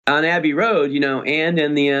on Abbey Road, and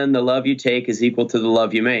in the end, the love you take is equal to the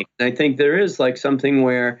love you make. And I think there is like something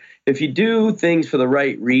where if you do things for the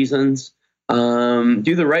right reasons, do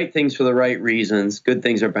the right things for the right reasons, good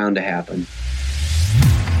things are bound to happen.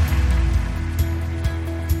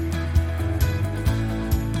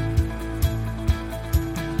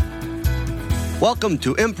 Welcome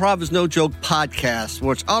to Improv is No Joke podcast,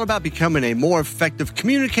 where it's all about becoming a more effective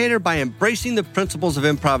communicator by embracing the principles of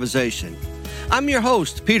improvisation. I'm your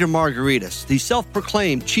host, Peter Margaritis, the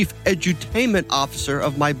self-proclaimed Chief Edutainment Officer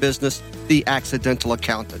of my business, The Accidental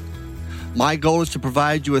Accountant. My goal is to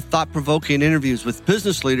provide you with thought-provoking interviews with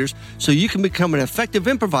business leaders so you can become an effective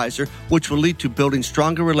improviser, which will lead to building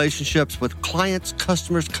stronger relationships with clients,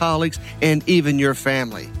 customers, colleagues, and even your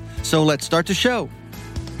family. So let's start the show.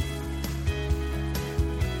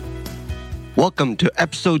 Welcome to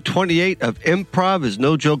episode 28 of Improv is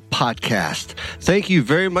No Joke podcast. Thank you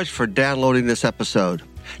very much for downloading this episode.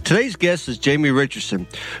 Today's guest is Jamie Richardson,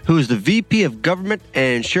 who is the VP of Government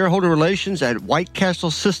and Shareholder Relations at White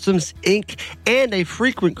Castle Systems, Inc., and a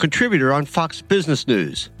frequent contributor on Fox Business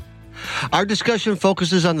News. Our discussion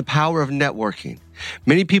focuses on the power of networking.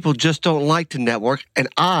 Many people just don't like to network, and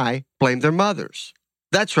I blame their mothers.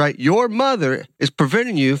 That's right, your mother is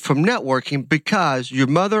preventing you from networking because your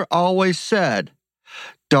mother always said,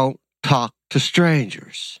 don't talk to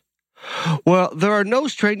strangers. Well, there are no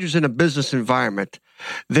strangers in a business environment.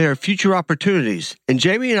 There are future opportunities, and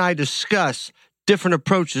Jamie and I discuss different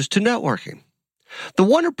approaches to networking. The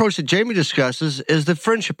one approach that Jamie discusses is the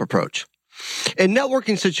friendship approach. In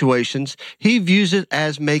networking situations, he views it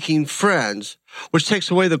as making friends, which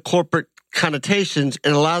takes away the corporate connotations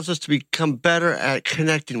and allows us to become better at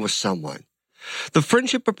connecting with someone. The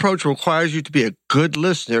friendship approach requires you to be a good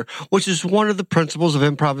listener, which is one of the principles of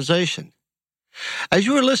improvisation. As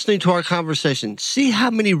you are listening to our conversation, see how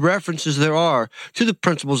many references there are to the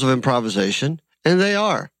principles of improvisation, and they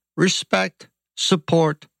are respect,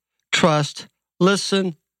 support, trust,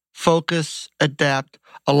 listen, focus, adapt,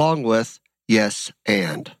 along with yes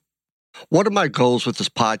and. One of my goals with this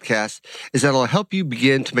podcast is that it'll help you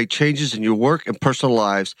begin to make changes in your work and personal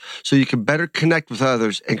lives so you can better connect with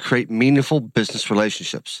others and create meaningful business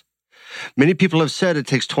relationships. Many people have said it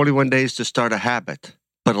takes 21 days to start a habit,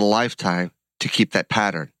 but a lifetime to keep that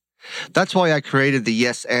pattern. That's why I created the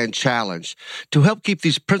Yes and Challenge, to help keep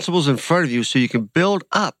these principles in front of you so you can build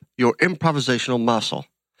up your improvisational muscle.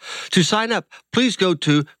 To sign up, please go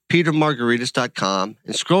to petermargaritis.com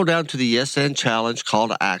and scroll down to the Yes and Challenge call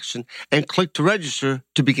to action and click to register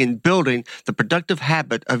to begin building the productive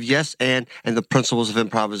habit of yes and the principles of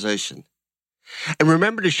improvisation. And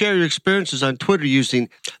remember to share your experiences on Twitter using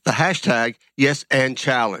the hashtag Yes and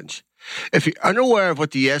Challenge. If you're unaware of what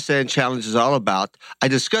the Yes and Challenge is all about, I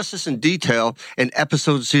discuss this in detail in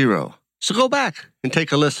episode 0. So go back and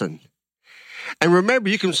take a listen. And remember,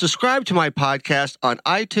 you can subscribe to my podcast on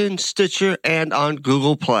iTunes, Stitcher, and on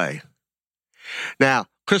Google Play. Now,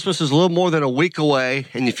 Christmas is a little more than a week away,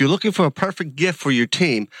 and if you're looking for a perfect gift for your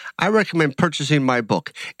team, I recommend purchasing my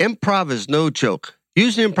book, Improv is No Joke,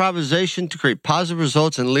 Using Improvisation to Create Positive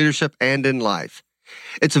Results in Leadership and in Life.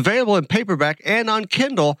 It's available in paperback and on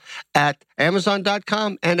Kindle at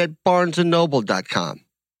Amazon.com and at BarnesandNoble.com.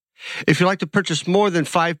 If you'd like to purchase more than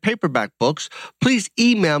 5 paperback books, please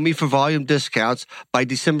email me for volume discounts by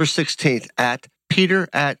December 16th at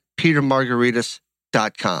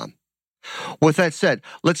peter@petermargaritis.com. With that said,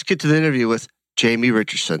 let's get to the interview with Jamie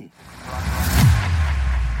Richardson.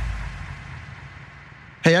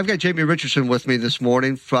 Hey, I've got Jamie Richardson with me this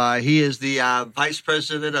morning. He is the Vice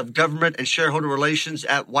President of Government and Shareholder Relations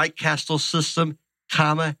at White Castle Systems,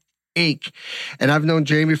 Inc. And I've known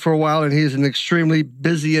Jamie for a while, and he's an extremely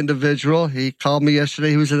busy individual. He called me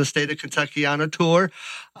yesterday. He was in the state of Kentucky on a tour.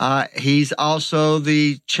 He's also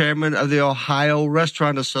the chairman of the Ohio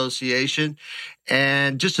Restaurant Association,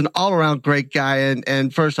 and just an all-around great guy.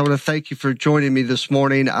 And first, I want to thank you for joining me this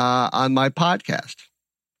morning on my podcast.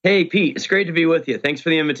 Hey, Pete, it's great to be with you. Thanks for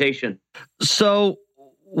the invitation. So,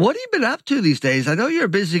 what have you been up to these days? I know you're a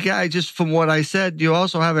busy guy, just from what I said. You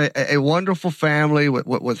also have a wonderful family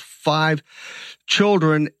with 5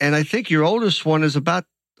 children, and I think your oldest one is about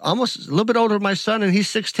almost a little bit older than my son, and he's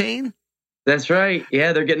 16? That's right.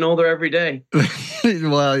 Yeah, they're getting older every day.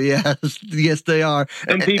 Well, yes, they are.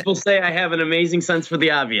 And people say I have an amazing sense for the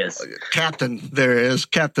obvious. Captain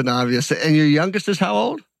Obvious. And your youngest is how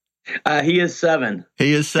old? He is 7.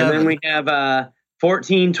 He is 7. And then we have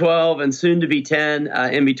 14, 12, and soon to be 10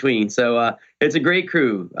 in between. So it's a great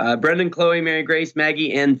crew. Brendan, Chloe, Mary Grace,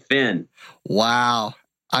 Maggie, and Finn. Wow.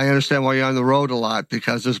 I understand why you're on the road a lot,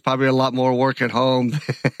 because there's probably a lot more work at home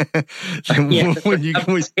than Yeah, when you...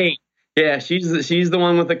 Yeah, she's the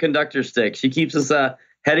one with the conductor stick. She keeps us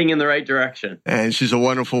heading in the right direction. And she's a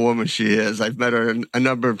wonderful woman, she is. I've met her a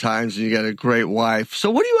number of times, and you got a great wife.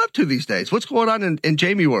 So what are you up to these days? What's going on in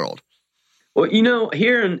Jamie world? Well,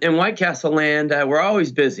 here in White Castle land, we're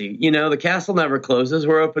always busy. The castle never closes.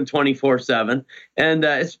 We're open 24/7,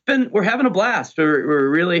 and we're having a blast. We're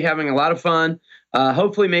really having a lot of fun.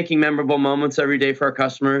 Hopefully, making memorable moments every day for our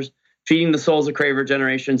customers, feeding the souls of Craver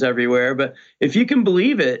generations everywhere. But if you can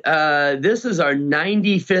believe it, this is our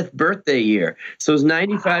 95th birthday year. So it was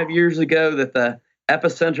 95 years ago that the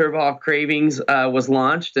epicenter of all cravings was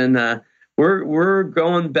launched, and we're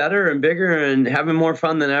going better and bigger and having more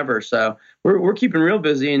fun than ever. So we're keeping real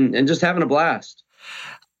busy and just having a blast.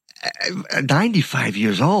 95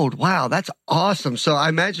 years old. Wow, that's awesome. So I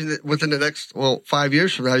imagine that within the next 5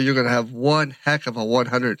 years from now, you're going to have one heck of a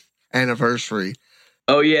 100th anniversary.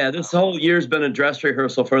 Oh yeah, this whole year's been a dress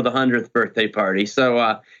rehearsal for the 100th birthday party.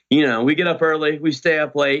 So we get up early, we stay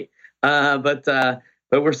up late, but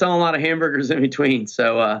we're selling a lot of hamburgers in between.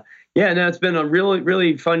 So it's been a really,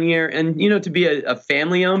 really fun year. And, to be a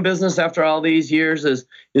family-owned business after all these years is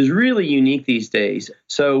really unique these days.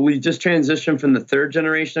 So we just transitioned from the third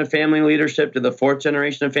generation of family leadership to the fourth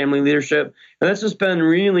generation of family leadership. And that's just been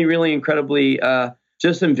really, really incredibly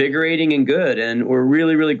just invigorating and good. And we're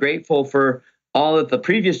really, really grateful for all that the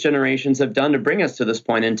previous generations have done to bring us to this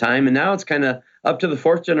point in time. And now it's kind of up to the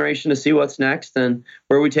fourth generation to see what's next and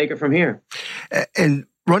where we take it from here. And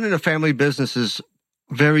running a family business is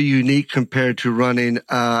very unique compared to running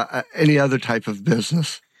any other type of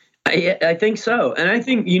business. I think so. And I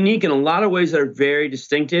think unique in a lot of ways that are very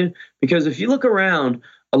distinctive, because if you look around,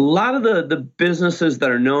 a lot of the businesses that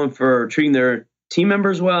are known for treating their team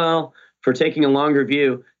members well, for taking a longer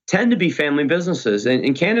view, tend to be family businesses.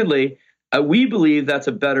 And candidly, we believe that's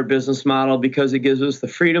a better business model because it gives us the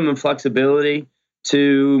freedom and flexibility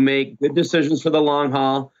to make good decisions for the long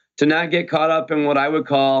haul, to not get caught up in what I would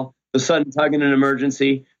call the sudden tug in an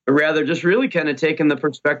emergency, but rather just really kind of taking the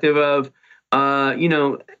perspective of,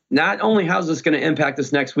 not only how's this going to impact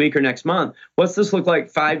us next week or next month, what's this look like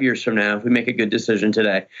 5 years from now if we make a good decision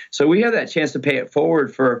today? So we have that chance to pay it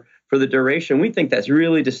forward for the duration. We think that's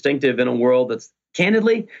really distinctive in a world that's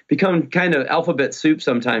candidly become kind of alphabet soup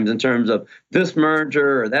sometimes in terms of this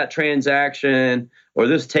merger or that transaction or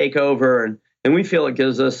this takeover. And we feel it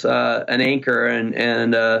gives us an anchor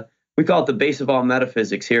and we call it the base of all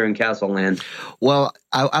metaphysics here in Castle Land. Well,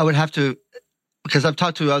 I would have to, because I've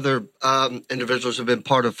talked to other individuals who have been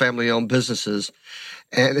part of family-owned businesses,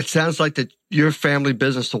 and it sounds like that your family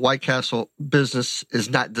business, the White Castle business, is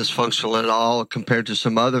not dysfunctional at all compared to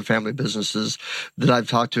some other family businesses that I've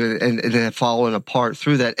talked to and have fallen apart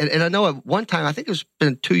through that. And I know at one time, I think it's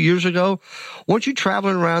been 2 years ago, weren't you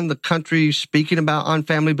traveling around the country speaking about on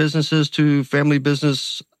family businesses to family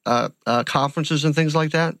business conferences and things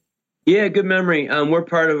like that? Yeah, good memory. We're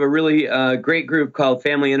part of a really great group called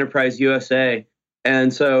Family Enterprise USA.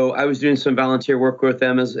 And so I was doing some volunteer work with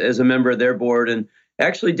them as a member of their board, and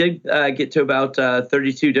actually did get to about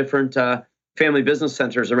 32 different family business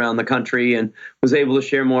centers around the country, and was able to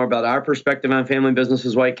share more about our perspective on family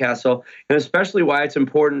businesses, White Castle, and especially why it's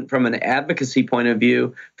important from an advocacy point of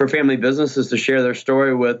view for family businesses to share their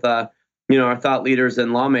story with our thought leaders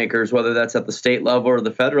and lawmakers, whether that's at the state level or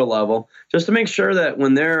the federal level, just to make sure that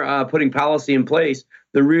when they're putting policy in place,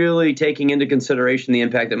 they're really taking into consideration the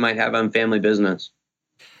impact it might have on family business.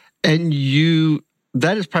 And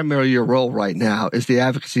that is primarily your role right now, is the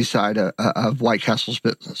advocacy side of White Castle's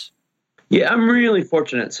business. Yeah, I'm really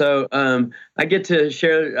fortunate. So I get to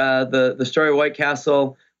share the story of White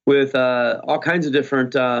Castle with all kinds of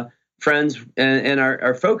different friends, and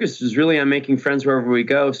our focus is really on making friends wherever we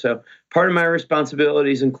go. So part of my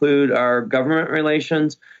responsibilities include our government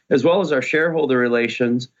relations, as well as our shareholder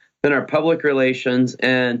relations, then our public relations,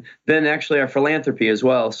 and then actually our philanthropy as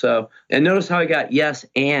well. So, and notice how I got yes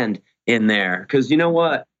and in there, because you know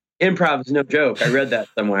what? Improv is no joke. I read that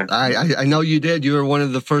somewhere. I know you did. You were one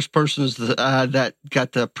of the first persons that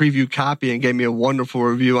got the preview copy and gave me a wonderful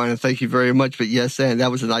review on it. Thank you very much. But yes, and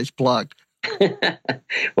that was a nice plug.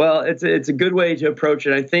 Well, it's a good way to approach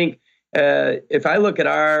it. I think if I look at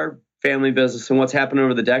our family business and what's happened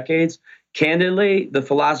over the decades, candidly, the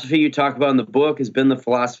philosophy you talk about in the book has been the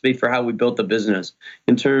philosophy for how we built the business,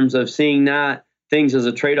 in terms of seeing not things as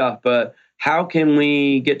a trade-off, but how can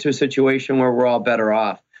we get to a situation where we're all better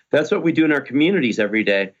off? That's what we do in our communities every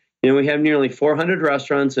day. We have nearly 400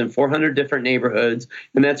 restaurants in 400 different neighborhoods,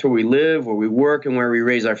 and that's where we live, where we work, and where we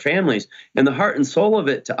raise our families. And the heart and soul of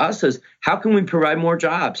it to us is, how can we provide more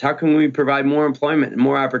jobs? How can we provide more employment and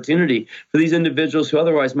more opportunity for these individuals who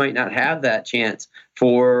otherwise might not have that chance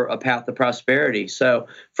for a path to prosperity? So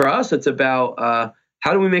for us, it's about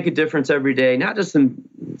how do we make a difference every day, not just in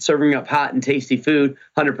serving up hot and tasty food,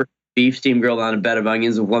 100% beef steam grilled on a bed of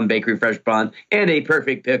onions with one bakery fresh bun and a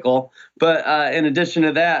perfect pickle. But in addition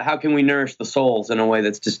to that, how can we nourish the souls in a way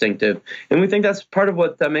that's distinctive? And we think that's part of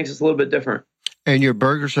what makes us a little bit different. And your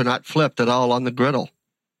burgers are not flipped at all on the griddle.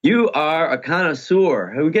 You are a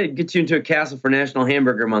connoisseur. We get you into a Castle for National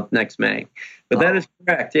Hamburger Month next May. But that is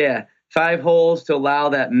correct, yeah. 5 holes to allow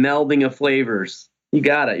that melding of flavors. You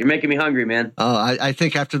got it. You're making me hungry, man. I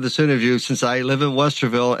think after this interview, since I live in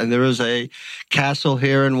Westerville and there is a Castle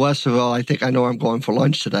here in Westerville, I think I know where I'm going for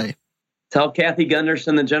lunch today. Tell Kathy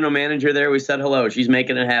Gunderson, the general manager there, we said hello. She's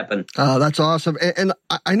making it happen. That's awesome. And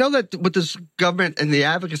I know that with this government and the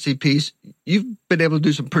advocacy piece, you've been able to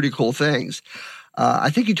do some pretty cool things. I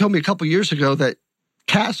think you told me a couple years ago that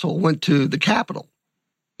Castle went to the Capitol.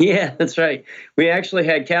 Yeah, that's right. We actually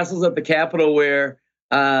had castles at the Capitol where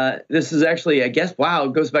this is actually, I guess, wow,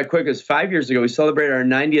 it goes by quick. It was 5 years ago. We celebrated our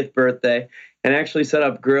 90th birthday and actually set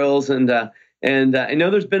up grills. And I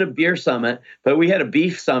know there's been a beer summit, but we had a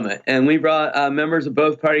beef summit. And we brought members of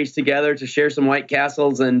both parties together to share some White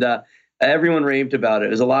Castles. And everyone raved about it. It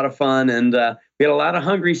was a lot of fun. And we had a lot of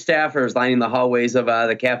hungry staffers lining the hallways of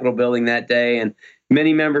the Capitol building that day, and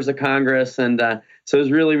many members of Congress. And so it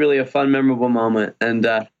was really, really a fun, memorable moment. And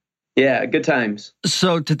yeah, good times.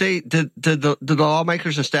 So today, did the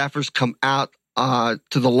lawmakers and staffers come out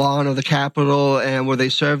to the lawn of the Capitol, and were they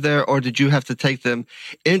served there, or did you have to take them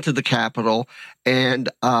into the Capitol? And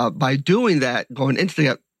by doing that, going into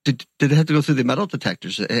the, did they have to go through the metal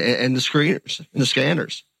detectors and the screeners and the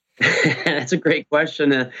scanners? That's a great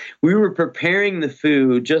question. We were preparing the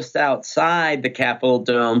food just outside the Capitol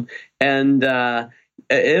Dome, and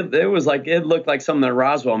it was like, it looked like something at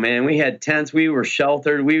Roswell, man. We had tents, we were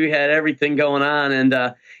sheltered, we had everything going on,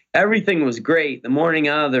 and everything was great. The morning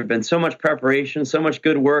of, there had been so much preparation, so much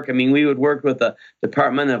good work. I mean, we would work with the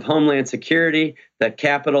Department of Homeland Security, the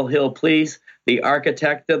Capitol Hill Police, the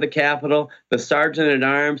architect of the Capitol, the Sergeant at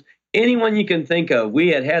Arms, anyone you can think of. We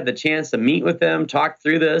had the chance to meet with them, talk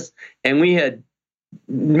through this, and we had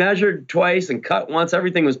measured twice and cut once.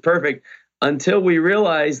 Everything was perfect until we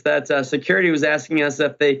realized that security was asking us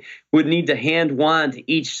if they would need to hand one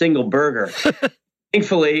to each single burger.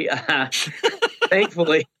 Thankfully,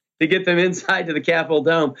 to get them inside to the Capitol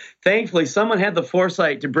Dome, thankfully, someone had the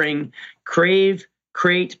foresight to bring Crave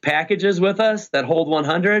crate packages with us that hold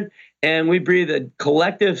 100, and we breathed a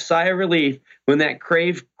collective sigh of relief when that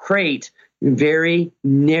Crave crate very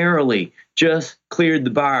narrowly just cleared the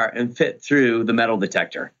bar and fit through the metal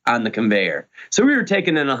detector on the conveyor. So we were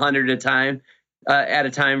taking in 100 at a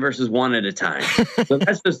time versus one at a time. So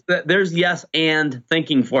that's just, there's yes and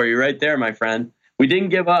thinking for you right there, my friend. We didn't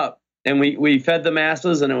give up, and we fed the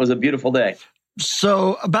masses, and it was a beautiful day.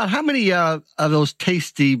 So about how many of those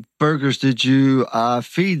tasty burgers did you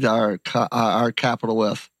feed our Capitol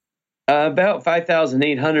with? About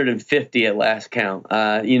 5,850 at last count,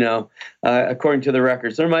 according to the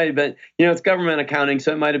records. There might have been, it's government accounting,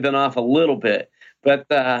 so it might have been off a little bit. But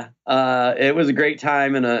it was a great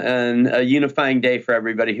time and a unifying day for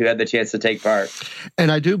everybody who had the chance to take part.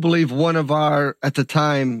 And I do believe one of our, at the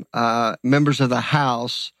time, members of the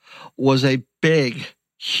House was a big,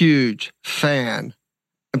 huge fan,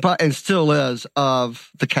 and still is,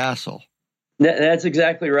 of the Castle. That's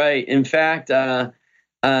exactly right. In fact,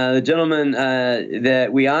 the gentleman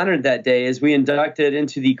that we honored that day is we inducted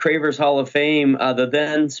into the Cravers Hall of Fame the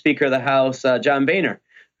then Speaker of the House, John Boehner,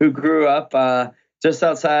 who grew up just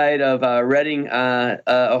outside of Reading,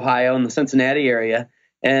 Ohio, in the Cincinnati area.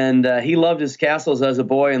 And he loved his castles as a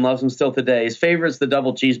boy and loves them still today. His favorite's the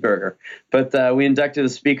double cheeseburger. But we inducted the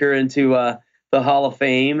speaker into the Hall of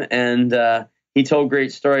Fame, and he told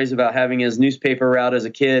great stories about having his newspaper route as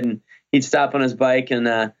a kid, and he'd stop on his bike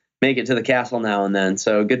and make it to the castle now and then.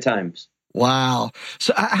 So good times. Wow.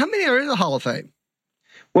 So how many are in the Hall of Fame?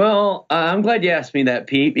 Well, I'm glad you asked me that,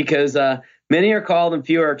 Pete, because many are called and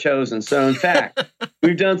few are chosen. So, in fact,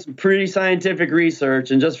 we've done some pretty scientific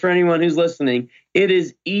research. And just for anyone who's listening, it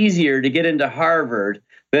is easier to get into Harvard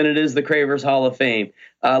than it is the Cravers Hall of Fame.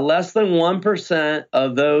 Less than 1%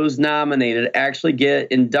 of those nominated actually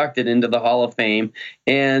get inducted into the Hall of Fame.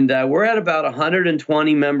 And we're at about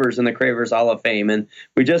 120 members in the Cravers Hall of Fame. And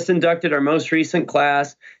we just inducted our most recent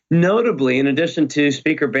class. Notably, in addition to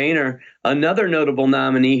Speaker Boehner, another notable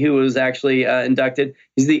nominee who was actually inducted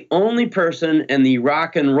is the only person in the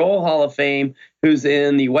Rock and Roll Hall of Fame who's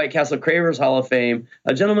in the White Castle Cravers Hall of Fame,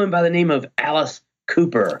 a gentleman by the name of Alice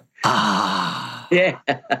Cooper. Ah. Yeah.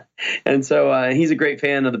 And so he's a great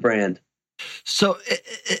fan of the brand. So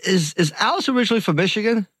is Alice originally from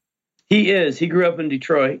Michigan? He is. He grew up in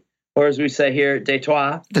Detroit. Or as we say here,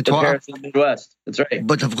 Detroit, the Paris of the Midwest. That's right.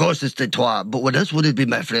 But of course it's Detroit. But what else would it be,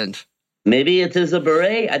 my friend? Maybe it is a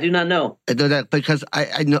beret. I do not know. I know that because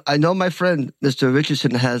I know my friend, Mr.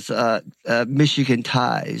 Richardson, has Michigan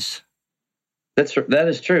ties. That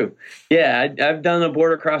is true. Yeah, I've done a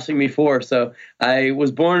border crossing before. So I was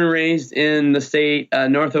born and raised in the state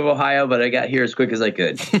north of Ohio, but I got here as quick as I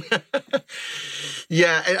could.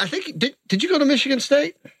 Yeah, and I think, did you go to Michigan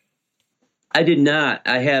State? I did not.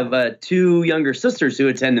 I have two younger sisters who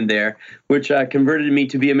attended there, which converted me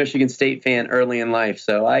to be a Michigan State fan early in life.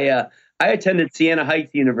 So I attended Siena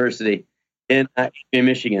Heights University in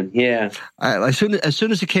Michigan. Yeah. As soon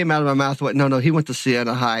as it came out of my mouth, I went, no, he went to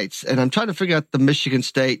Siena Heights. And I'm trying to figure out the Michigan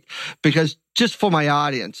State because just for my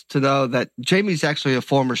audience to know that Jamie's actually a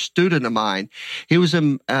former student of mine. He was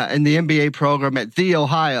in the MBA program at The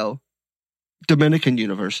Ohio Dominican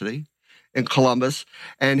University in Columbus,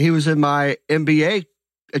 and he was in my MBA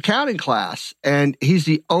accounting class, and he's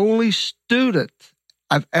the only student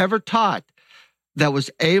I've ever taught that was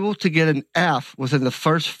able to get an F within the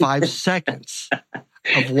first 5 seconds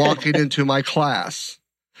of walking into my class.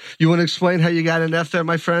 You want to explain how you got an F there,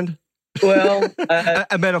 my friend? Well,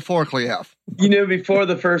 a metaphorically F. Before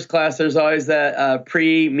the first class, there's always that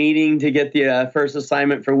pre-meeting to get the first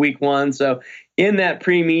assignment for week 1. So in that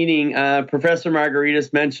pre-meeting, Professor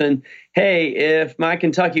Margaritis mentioned, hey, if my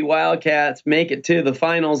Kentucky Wildcats make it to the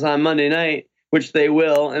finals on Monday night, which they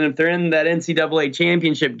will, and if they're in that NCAA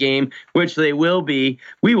championship game, which they will be,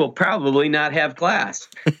 we will probably not have class.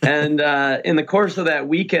 And in the course of that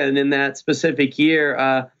weekend in that specific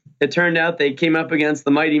year, it turned out they came up against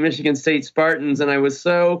the mighty Michigan State Spartans, and I was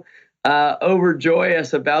so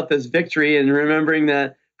overjoyous about this victory and remembering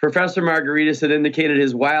that Professor Margaritis had indicated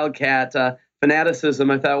his Wildcat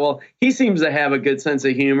fanaticism. I thought, well, he seems to have a good sense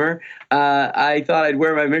of humor. I thought I'd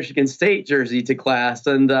wear my Michigan State jersey to class,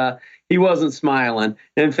 and he wasn't smiling.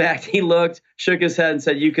 In fact, he looked, shook his head, and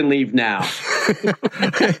said, "You can leave now."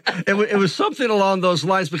 It was something along those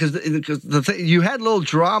lines because you had a little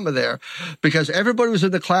drama there because everybody was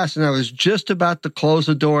in the class and I was just about to close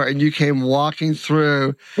the door and you came walking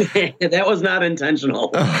through. That was not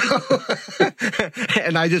intentional.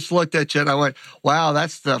 And I just looked at you and I went, wow,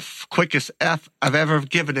 that's the quickest F I've ever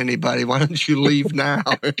given anybody. Why don't you leave now?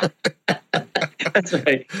 That's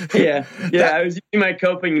right. Yeah. I was using my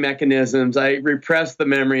coping mechanisms. I repressed the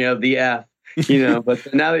memory of the F.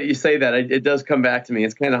 But now that you say that, it does come back to me.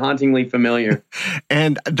 It's kind of hauntingly familiar.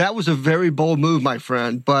 And that was a very bold move, my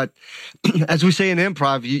friend. But as we say in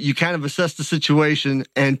improv, you kind of assessed the situation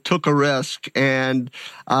and took a risk. And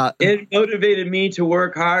it motivated me to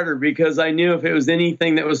work harder because I knew if it was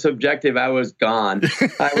anything that was subjective, I was gone.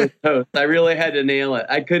 I was toast. I really had to nail it.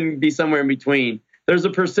 I couldn't be somewhere in between. There's a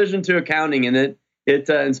precision to accounting, and it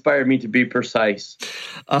inspired me to be precise.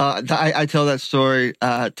 I tell that story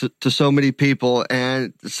to so many people,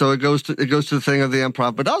 and so it goes to the thing of the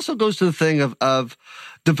improv, but also goes to the thing of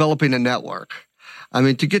developing a network. I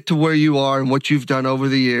mean, to get to where you are and what you've done over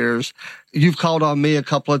the years, you've called on me a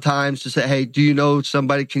couple of times to say, "Hey, do you know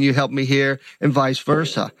somebody? Can you help me here?" and vice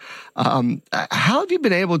versa. How have you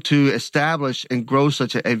been able to establish and grow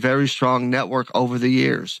such a very strong network over the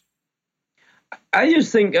years? I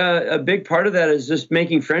just think a big part of that is just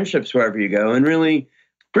making friendships wherever you go and really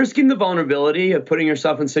risking the vulnerability of putting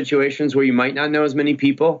yourself in situations where you might not know as many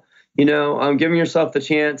people, giving yourself the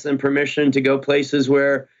chance and permission to go places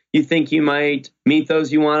where you think you might meet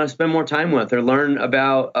those you want to spend more time with or learn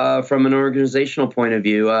about from an organizational point of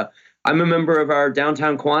view. I'm a member of our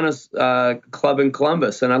Downtown Kiwanis Club in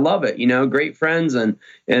Columbus, and I love it. Great friends and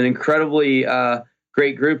an incredibly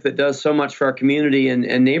great group that does so much for our community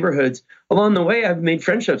and neighborhoods. Along the way, I've made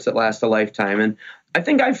friendships that last a lifetime. And I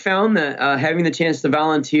think I've found that having the chance to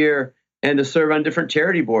volunteer and to serve on different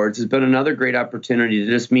charity boards has been another great opportunity to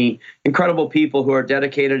just meet incredible people who are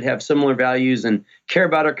dedicated, have similar values, and care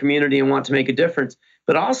about our community and want to make a difference.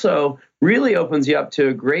 But also really opens you up to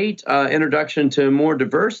a great introduction to a more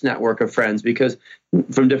diverse network of friends because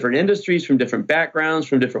from different industries, from different backgrounds,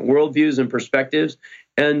 from different worldviews and perspectives.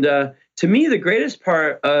 And to me, the greatest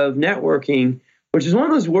part of networking, which is one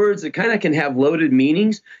of those words that kind of can have loaded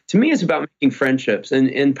meanings, to me, it's about making friendships.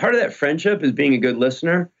 And part of that friendship is being a good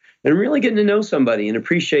listener and really getting to know somebody and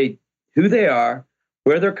appreciate who they are,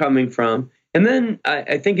 where they're coming from. And then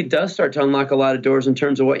I think it does start to unlock a lot of doors in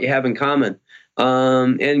terms of what you have in common,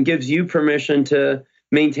 and gives you permission to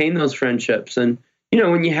maintain those friendships. And,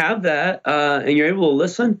 when you have that and you're able to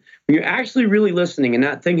listen, when you're actually really listening and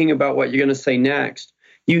not thinking about what you're going to say next,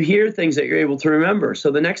 you hear things that you're able to remember.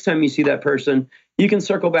 So the next time you see that person, you can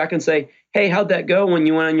circle back and say, hey, how'd that go when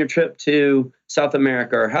you went on your trip to South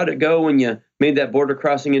America? Or how'd it go when you made that border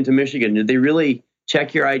crossing into Michigan? Did they really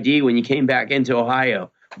check your ID when you came back into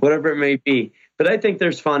Ohio? Whatever it may be. But I think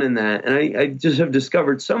there's fun in that. And I just have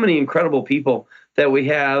discovered so many incredible people that we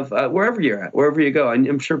have wherever you're at, wherever you go.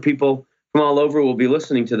 I'm sure people from all over will be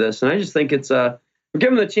listening to this. And I just think it's we're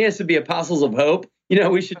given the chance to be apostles of hope.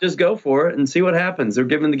 We should just go for it and see what happens. They're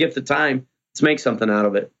given the gift of time. Let's make something out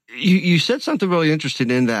of it. You said something really interesting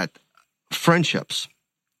in that friendships.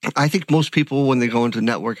 I think most people, when they go into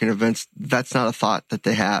networking events, that's not a thought that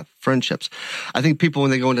they have, friendships. I think people,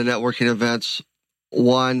 when they go into networking events,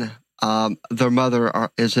 one, their mother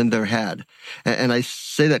is in their head. And I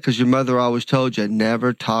say that because your mother always told you,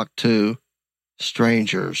 never talk to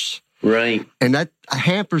strangers. Right. And that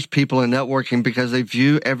hampers people in networking because they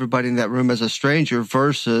view everybody in that room as a stranger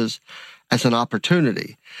versus as an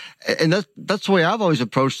opportunity. And that's the way I've always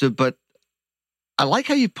approached it. But I like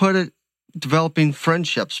how you put it, developing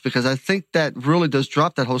friendships, because I think that really does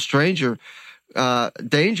drop that whole stranger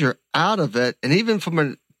danger out of it. And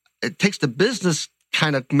even it takes the business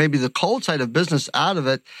kind of, maybe the cold side of business out of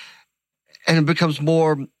it, and it becomes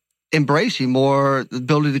more embracing, more the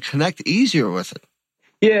ability to connect easier with it.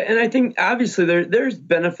 Yeah, and I think obviously there's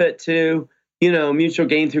benefit to, mutual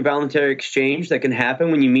gain through voluntary exchange that can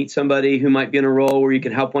happen when you meet somebody who might be in a role where you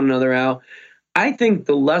can help one another out. I think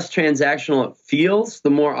the less transactional it feels,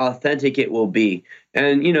 the more authentic it will be.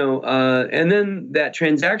 And, and then that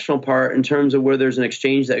transactional part in terms of where there's an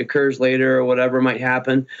exchange that occurs later or whatever might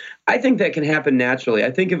happen, I think that can happen naturally.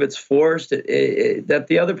 I think if it's forced, that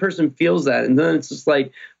the other person feels that. And then it's just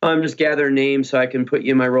like, oh, I'm just gathering names so I can put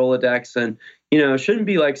you in my Rolodex. And, it shouldn't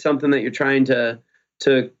be like something that you're trying to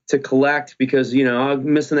collect because,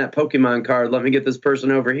 I'm missing that Pokemon card. Let me get this person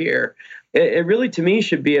over here. It really, to me,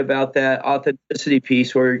 should be about that authenticity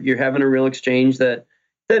piece where you're having a real exchange that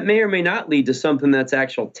may or may not lead to something that's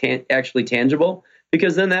actually tangible,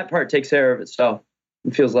 because then that part takes care of itself.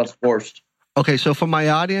 It feels less forced. Okay, so for my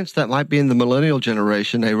audience that might be in the millennial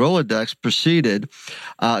generation, a Rolodex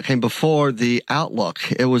came before the Outlook.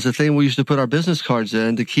 It was a thing we used to put our business cards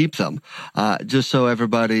in to keep them, just so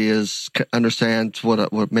everybody understands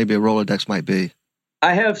what maybe a Rolodex might be.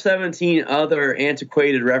 I have 17 other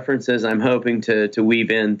antiquated references I'm hoping to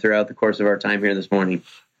weave in throughout the course of our time here this morning.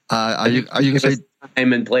 Are you going to say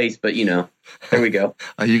time and place? But there we go.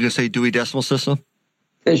 Are you going to say Dewey Decimal System?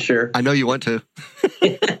 Sure. I know you want to.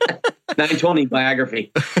 920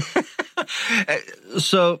 biography.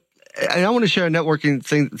 So, I want to share a networking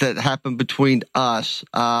thing that happened between us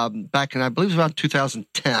back in, I believe, it was around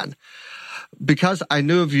 2010, because I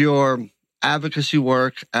knew of your advocacy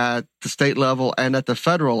work at the state level and at the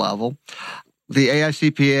federal level. The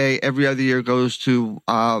AICPA every other year goes to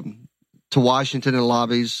Washington and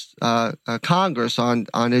lobbies Congress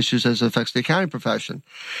on issues as it affects the accounting profession.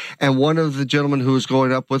 And one of the gentlemen who was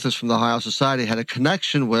going up with us from the Ohio Society had a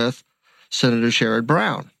connection with Senator Sherrod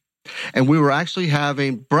Brown. And we were actually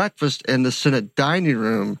having breakfast in the Senate dining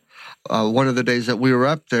room one of the days that we were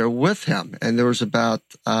up there with him. And there was about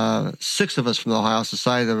 6 of us from the Ohio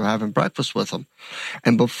Society that were having breakfast with him.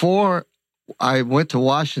 And before I went to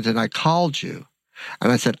Washington, I called you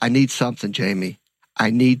and I said, I need something, Jamie.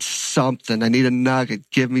 I need something. I need a nugget.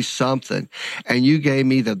 Give me something. And you gave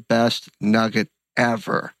me the best nugget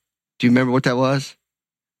ever. Do you remember what that was?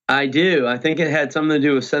 I do. I think it had something to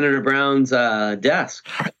do with Senator Brown's desk.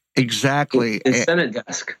 Exactly. His Senate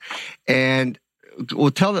desk. And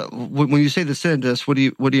well, when you say the Senate desk, what do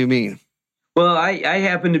you mean? Well, I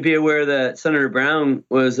happen to be aware that Senator Brown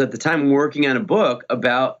was at the time working on a book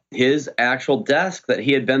about his actual desk that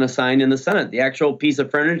he had been assigned in the Senate, the actual piece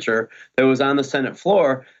of furniture that was on the Senate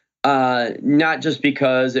floor, not just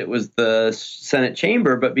because it was the Senate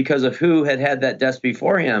chamber, but because of who had that desk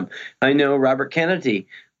before him. I know Robert Kennedy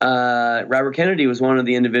Robert Kennedy was one of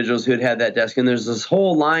the individuals who had that desk, and there's this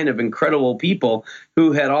whole line of incredible people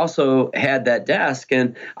who had also had that desk.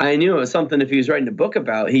 And I knew it was something, if he was writing a book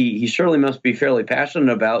about, he surely must be fairly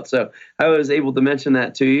passionate about. So I was able to mention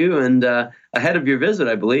that to you, and ahead of your visit,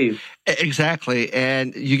 I believe. Exactly.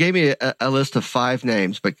 And you gave me a list of 5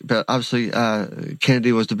 names, but obviously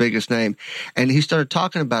Kennedy was the biggest name. And he started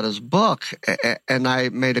talking about his book, and I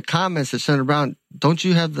made a comment to Senator Brown, don't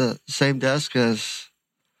you have the same desk as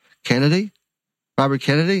Kennedy, Robert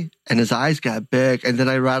Kennedy? And his eyes got big. And then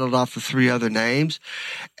I rattled off the 3 other names.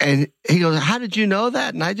 And he goes, how did you know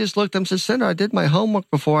that? And I just looked at him and said, Senator, I did my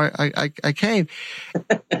homework before I came.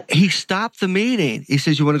 He stopped the meeting. He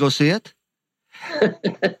says, you want to go see it?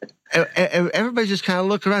 And everybody just kind of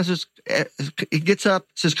looked around. Says, he gets up,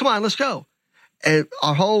 says, come on, let's go. And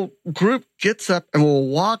our whole group gets up and we're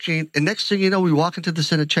walking. And next thing you know, we walk into the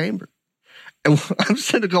Senate chamber. And I'm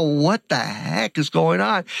sitting there going, what the heck is going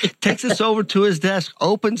on? Takes us over to his desk,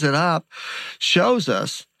 opens it up, shows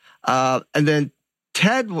us. And then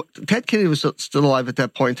Ted Kennedy was still alive at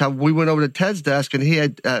that point in time. We went over to Ted's desk, and he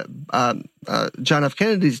had John F.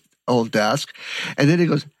 Kennedy's old desk. And then he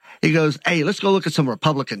goes, hey, let's go look at some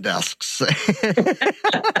Republican desks.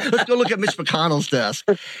 Let's go look at Mitch McConnell's desk.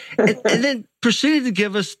 And then proceeded to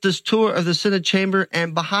give us this tour of the Senate chamber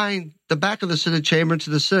and behind the back of the Senate chamber to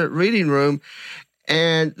the Senate reading room.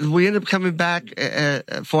 And we ended up coming back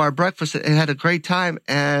for our breakfast and had a great time.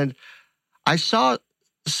 And I saw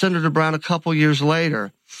Senator Brown a couple years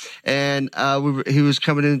later, and he was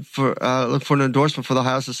coming in for looking for an endorsement for the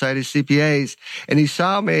Ohio Society of CPAs, and he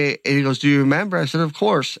saw me and he goes, "Do you remember?" I said, "Of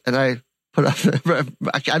course." And I put up.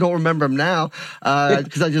 I don't remember him now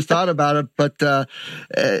because I just thought about it, but that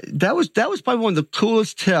was probably one of the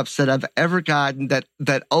coolest tips that I've ever gotten.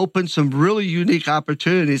 That opened some really unique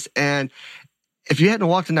opportunities, and if you hadn't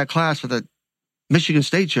walked in that class with a Michigan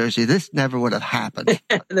State jersey, this never would have happened.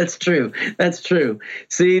 That's true. That's true.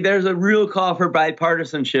 See, there's a real call for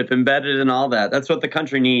bipartisanship embedded in all that. That's what the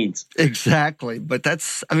country needs. Exactly. But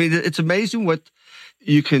it's amazing what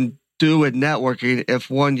you can do with networking if,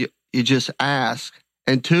 one, you just ask,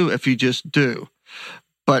 and 2, if you just do.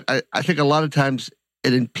 But I think a lot of times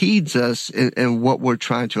it impedes us in what we're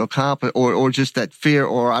trying to accomplish, or just that fear,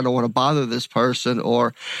 or I don't want to bother this person,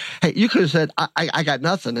 or, hey, you could have said, I got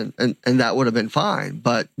nothing, and that would have been fine.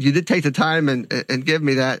 But you did take the time and give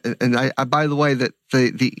me that. And I by the way, that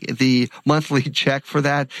the monthly check for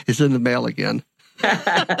that is in the mail again.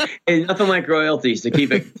 Hey, nothing like royalties to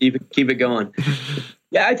keep it going.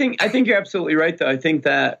 Yeah, I think you're absolutely right, though. I think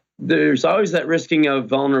that there's always that risking of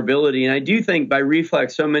vulnerability. And I do think by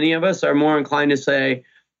reflex, so many of us are more inclined to say,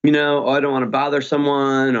 I don't want to bother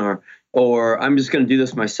someone, or I'm just going to do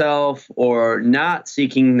this myself, or not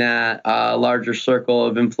seeking that larger circle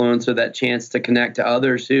of influence or that chance to connect to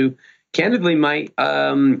others who candidly might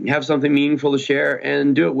have something meaningful to share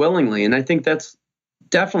and do it willingly. And I think that's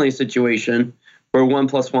definitely a situation where 1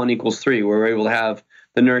 + 1 = 3, where we're able to have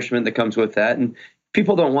the nourishment that comes with that. And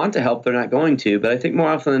people don't want to help, they're not going to. But I think more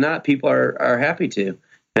often than not, people are happy to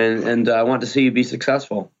and want to see you be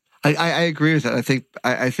successful. I agree with that.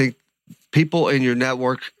 I think people in your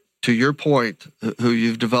network, to your point, who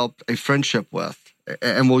you've developed a friendship with,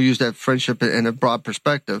 and we'll use that friendship in a broad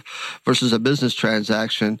perspective versus a business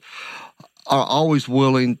transaction, are always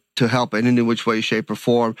willing to help in any which way, shape, or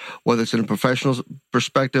form, whether it's in a professional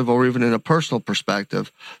perspective or even in a personal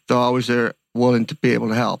perspective. They're always there, willing to be able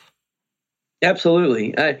to help.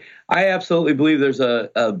 Absolutely. I absolutely believe there's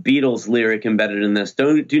a Beatles lyric embedded in this.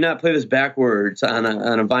 Do not play this backwards on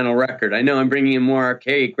a vinyl record. I know I'm bringing in more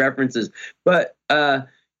archaic references, but on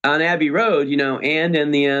Abbey Road, and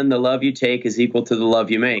in the end, the love you take is equal to the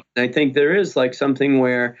love you make. And I think there is like something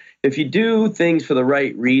where if you do things for the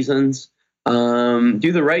right reasons,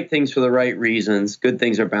 do the right things for the right reasons, good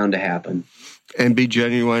things are bound to happen. And be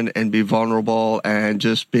genuine and be vulnerable and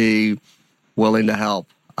just be willing to help.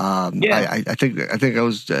 I think it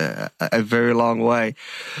goes a very long way.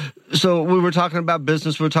 So we were talking about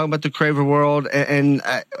business. We were talking about the Craver world. And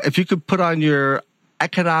if you could put on your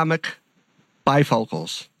economic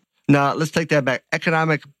bifocals. Now, let's take that back.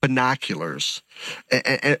 Economic binoculars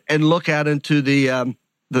and look out into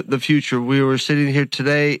the future. We were sitting here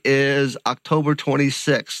today is October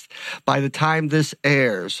 26th. By the time this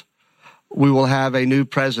airs, we will have a new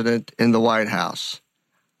president in the White House.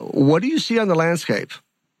 What do you see on the landscape?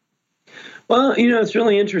 Well, it's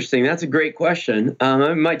really interesting. That's a great question.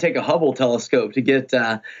 It might take a Hubble telescope to get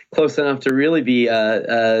close enough to really be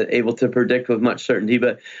able to predict with much certainty.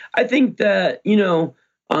 But I think that,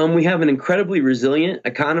 we have an incredibly resilient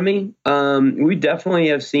economy. We definitely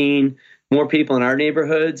have seen more people in our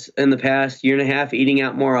neighborhoods in the past year and a half eating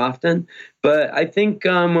out more often. But I think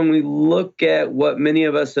when we look at what many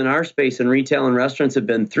of us in our space in retail and restaurants have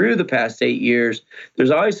been through the past 8 years,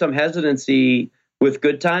 there's always some hesitancy with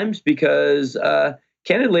good times because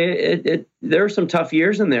candidly, there were some tough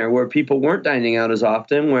years in there where people weren't dining out as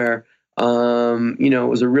often, where it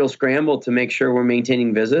was a real scramble to make sure we're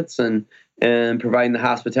maintaining visits and providing the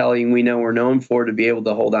hospitality we know we're known for to be able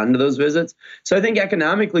to hold on to those visits. So I think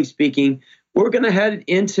economically speaking, we're going to head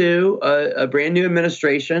into a brand new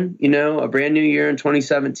administration, a brand new year in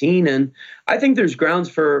 2017. And I think there's grounds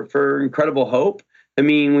for incredible hope. I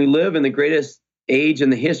mean, we live in the greatest age in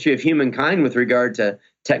the history of humankind with regard to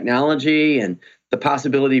technology and the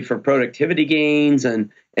possibility for productivity gains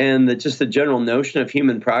and just the general notion of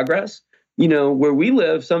human progress. Where we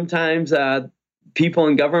live, sometimes people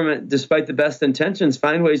in government, despite the best intentions,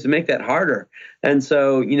 find ways to make that harder. And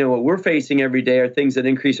so, what we're facing every day are things that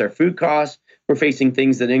increase our food costs. We're facing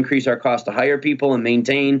things that increase our cost to hire people and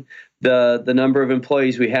maintain the number of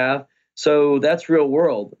employees we have. So that's real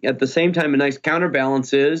world. At the same time, a nice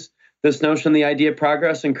counterbalance is this notion, the idea of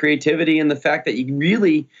progress and creativity, and the fact that you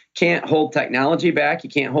really can't hold technology back. You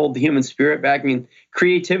can't hold the human spirit back. I mean,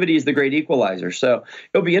 creativity is the great equalizer. So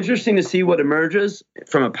it'll be interesting to see what emerges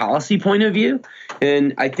from a policy point of view.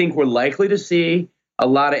 And I think we're likely to see a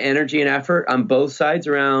lot of energy and effort on both sides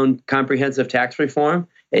around comprehensive tax reform.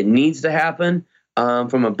 It needs to happen.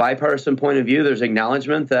 From a bipartisan point of view, there's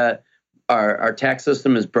acknowledgement that our tax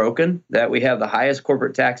system is broken, that we have the highest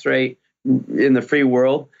corporate tax rate in the free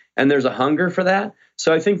world. And there's a hunger for that.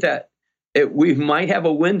 So I think that we might have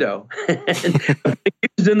a window,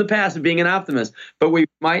 in the past of being an optimist, but we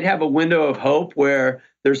might have a window of hope where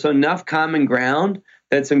there's enough common ground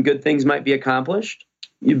that some good things might be accomplished.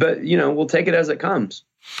 But, we'll take it as it comes.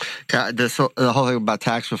 Yeah, the whole thing about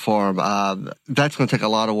tax reform, that's going to take a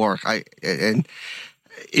lot of work. And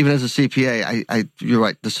even as a CPA, you're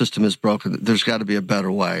right, the system is broken. There's got to be a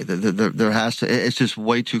better way. There has to. It's just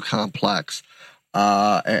way too complex.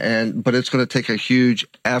 But it's going to take a huge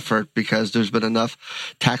effort because there's been enough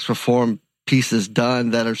tax reform pieces done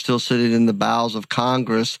that are still sitting in the bowels of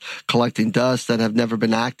Congress collecting dust that have never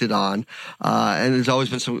been acted on. And there's always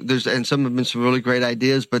been some have been some really great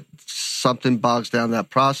ideas, but something bogs down that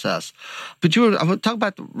process. But I want to talk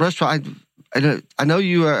about the restaurant. I know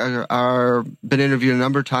you are been interviewed a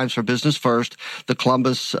number of times for Business First, the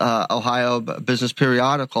Columbus, Ohio business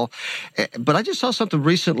periodical. But I just saw something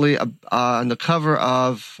recently on the cover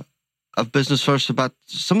of Business First about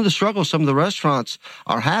some of the struggles some of the restaurants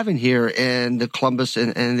are having here in the Columbus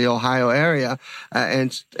and the Ohio area,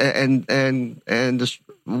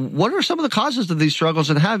 what are some of the causes of these struggles,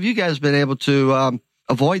 and how have you guys been able to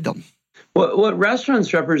avoid them? What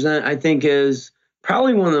restaurants represent, I think, is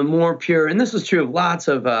probably one of the more pure, and this is true of lots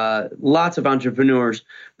of entrepreneurs,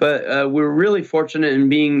 but we're really fortunate in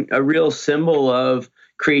being a real symbol of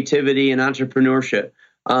creativity and entrepreneurship.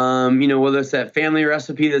 Whether it's that family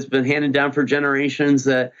recipe that's been handed down for generations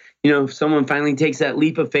that, if someone finally takes that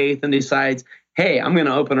leap of faith and decides, hey, I'm going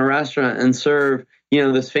to open a restaurant and serve,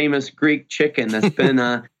 this famous Greek chicken that's been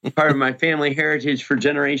part of my family heritage for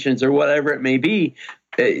generations or whatever it may be.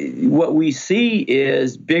 What we see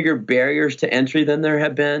is bigger barriers to entry than there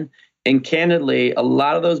have been. And candidly, a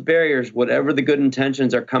lot of those barriers, whatever the good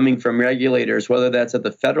intentions, are coming from regulators, whether that's at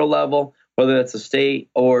the federal level, whether that's the state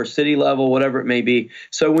or city level, whatever it may be.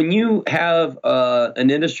 So when you have an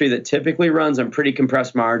industry that typically runs on pretty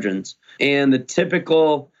compressed margins, and the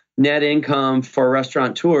typical net income for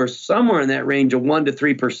restaurateurs somewhere in that range of 1% to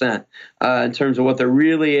 3% in terms of what they're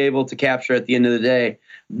really able to capture at the end of the day,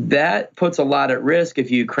 that puts a lot at risk if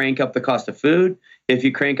you crank up the cost of food, if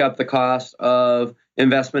you crank up the cost of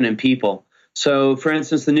investment in people. So, for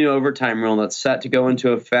instance, the new overtime rule that's set to go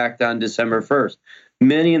into effect on December 1st.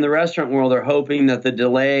 Many in the restaurant world are hoping that the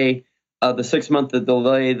delay, the 6-month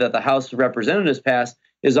delay that the House of Representatives passed,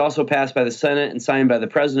 is also passed by the Senate and signed by the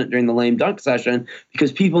president during the lame dunk session,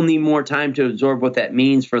 because people need more time to absorb what that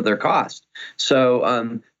means for their cost.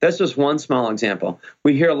 So that's just one small example.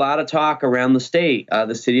 We hear a lot of talk around the state.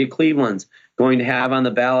 The city of Cleveland's going to have on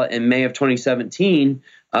the ballot in May of 2017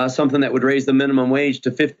 something that would raise the minimum wage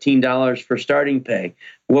to $15 for starting pay.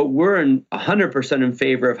 We're 100% in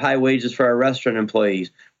favor of high wages for our restaurant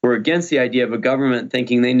employees. We're against the idea of a government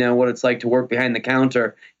thinking they know what it's like to work behind the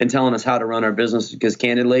counter and telling us how to run our business, because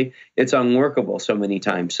candidly, it's unworkable so many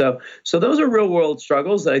times. So those are real world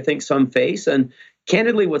struggles that I think some face. And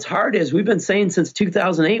candidly, what's hard is we've been saying since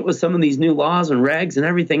 2008 with some of these new laws and regs and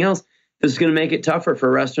everything else, this is going to make it tougher for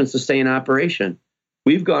restaurants to stay in operation.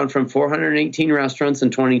 We've gone from 418 restaurants in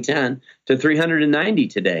 2010 to 390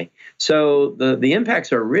 today. So the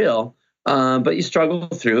impacts are real. but you struggle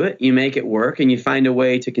through it. You make it work, and you find a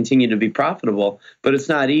way to continue to be profitable. But it's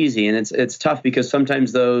not easy, and it's tough because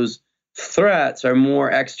sometimes those threats are more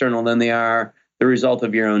external than they are the result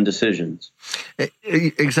of your own decisions.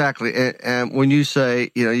 Exactly. And when you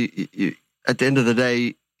say, you, at the end of the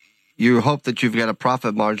day, you hope that you've got a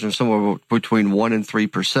profit margin somewhere between 1% and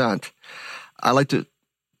 3%. I like to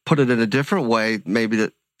put it in a different way, maybe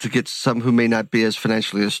to get some who may not be as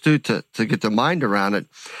financially astute to get their mind around it.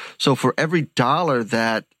 So for every dollar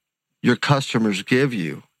that your customers give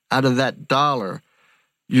you, out of that dollar,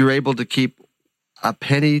 you're able to keep a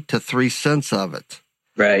penny to 3 cents of it.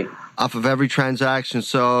 Right. Off of every transaction.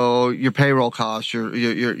 So your payroll costs,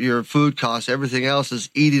 your food costs, everything else is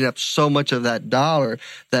eating up so much of that dollar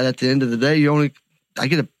that at the end of the day, I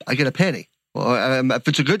get a penny. Well, if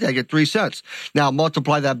it's a good day, I get 3 cents. Now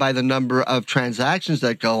multiply that by the number of transactions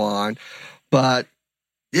that go on. But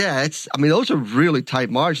yeah, those are really tight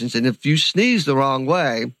margins. And if you sneeze the wrong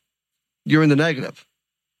way, you're in the negative.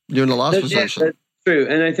 You're in the loss position. That's true.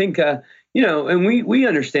 And I think, and we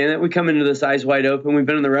understand that. We come into this eyes wide open. We've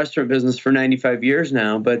been in the restaurant business for 95 years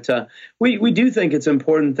now, but we do think it's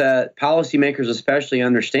important that policymakers especially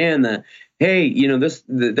understand that, hey,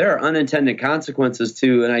 there are unintended consequences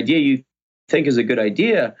to an idea you think is a good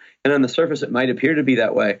idea, and on the surface it might appear to be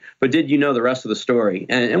that way. But did you know the rest of the story?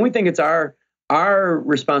 And we think it's our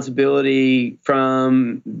responsibility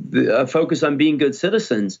from a focus on being good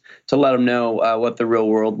citizens to let them know what the real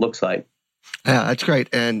world looks like. Yeah, that's great.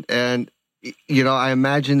 And I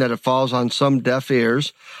imagine that it falls on some deaf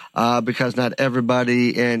ears because not everybody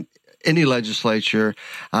in any legislature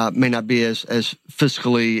may not be as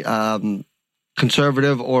fiscally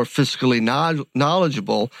conservative or fiscally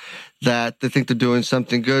knowledgeable that they think they're doing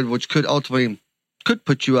something good, which could ultimately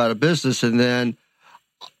put you out of business. And then,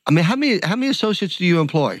 how many associates do you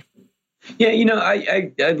employ? Yeah,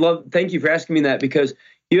 I'd love. Thank you for asking me that, because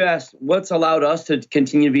you asked what's allowed us to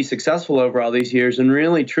continue to be successful over all these years, and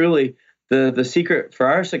really, truly, the secret for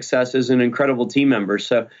our success is an incredible team members.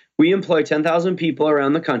 So we employ 10,000 people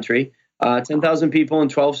around the country, 10,000 people in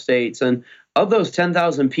 12 states, and of those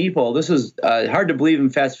 10,000 people, this is hard to believe in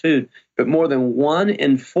fast food, but more than 1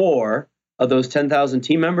 in 4 of those 10,000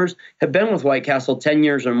 team members have been with White Castle 10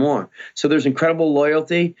 years or more. So there's incredible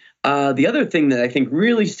loyalty. The other thing that I think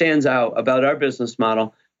really stands out about our business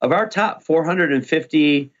model, of our top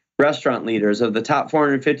 450 restaurant leaders, of the top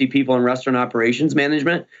 450 people in restaurant operations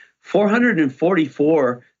management,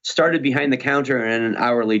 444 started behind the counter in an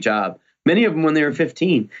hourly job. Many of them when they were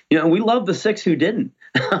 15. We love the 6 who didn't.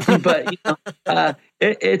 But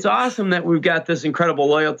it's awesome that we've got this incredible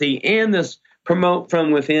loyalty and this promote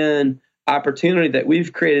from within opportunity that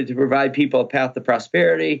we've created to provide people a path to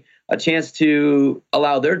prosperity, a chance to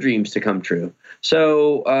allow their dreams to come true.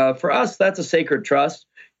 So for us, that's a sacred trust.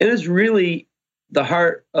 It is really the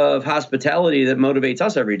heart of hospitality that motivates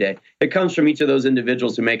us every day. It comes from each of those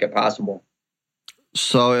individuals who make it possible.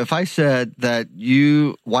 So if I said that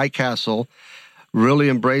White Castle, really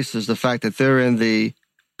embraces the fact that they're in the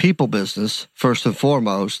people business first and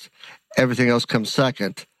foremost, everything else comes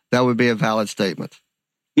second, that would be a valid statement.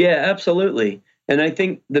 Yeah, absolutely. And I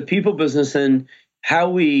think the people business and how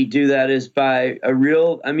we do that is by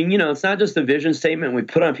it's not just a vision statement we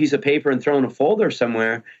put on a piece of paper and throw in a folder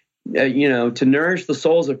somewhere. To nourish the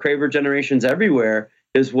souls of Craver generations everywhere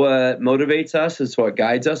is what motivates us. It's what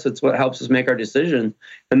guides us. It's what helps us make our decisions.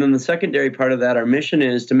 And then the secondary part of that, our mission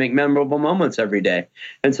is to make memorable moments every day.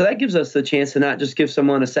 And so that gives us the chance to not just give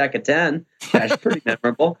someone a sack of 10. That's pretty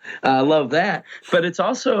memorable. I love that. But it's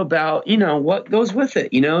also about, what goes with it.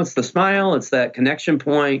 It's the smile. It's that connection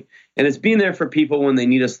point. And it's being there for people when they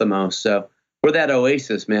need us the most. So we're that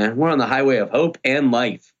oasis, man. We're on the highway of hope and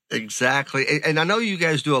life. Exactly. And I know you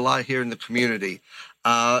guys do a lot here in the community.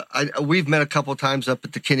 We've met a couple of times up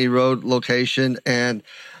at the Kinney Road location, and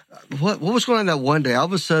what was going on that one day? All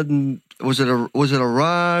of a sudden, was it a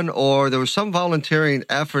run, or there was some volunteering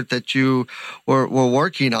effort that you were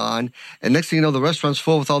working on? And next thing you know, the restaurant's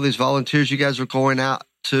full with all these volunteers. You guys were going out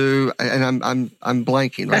to, and I'm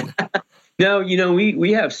blanking right now. No,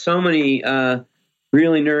 we have so many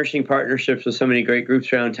really nourishing partnerships with so many great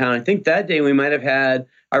groups around town. I think that day we might have had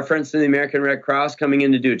our friends from the American Red Cross coming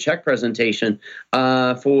in to do a check presentation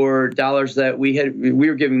for dollars that we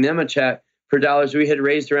were giving them a check for dollars we had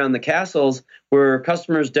raised around the castles, where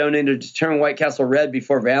customers donated to turn White Castle red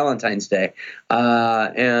before Valentine's Day.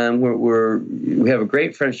 And we have a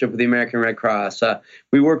great friendship with the American Red Cross.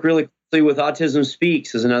 We work really closely with Autism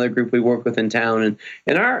Speaks, is another group we work with in town.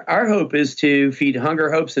 And our hope is to feed hunger,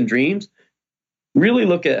 hopes, and dreams. Really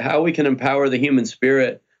look at how we can empower the human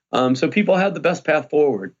spirit so people have the best path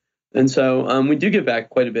forward. And so we do give back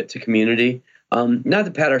quite a bit to community, not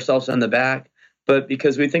to pat ourselves on the back, but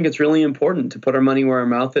because we think it's really important to put our money where our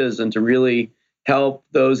mouth is and to really help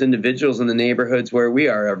those individuals in the neighborhoods where we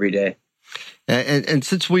are every day. And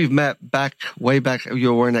since we've met way back,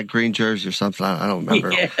 you were wearing that green jersey or something. I don't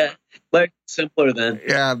remember. Yeah, like simpler then.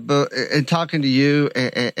 Yeah, but in talking to you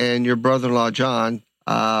and your brother-in-law, John,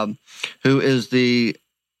 who is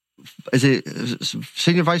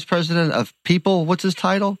Senior Vice President of People? What's his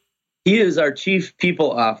title? He is our Chief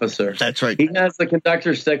People Officer. That's right. He has the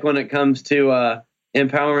conductor stick when it comes to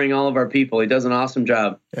empowering all of our people. He does an awesome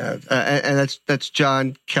job. Yeah, and that's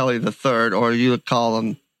John Kelly III, or you would call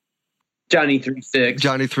him Johnny Three Sticks.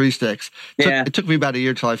 Johnny Three Sticks. It took me about a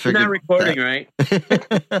year till I figured. You're not recording, that.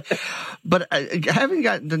 Right? But having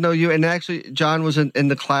gotten to know you, and actually John was in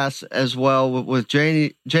the class as well with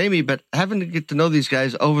Jamie, but having to get to know these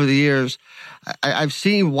guys over the years, I've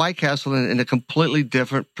seen White Castle in a completely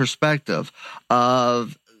different perspective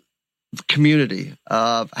of community,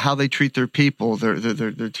 of how they treat their people,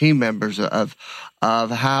 their team members, of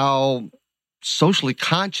how socially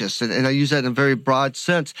conscious, and I use that in a very broad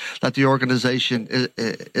sense, that the organization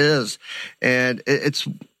is, and it's,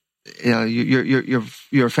 you know,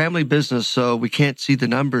 you're a family business, so we can't see the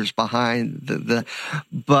numbers behind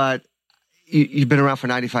but you've been around for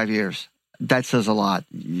 95 years. That says a lot.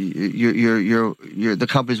 The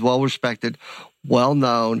company's well respected, well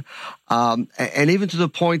known, and even to the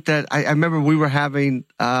point that I remember we were having.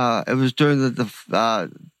 It was during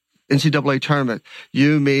the NCAA tournament.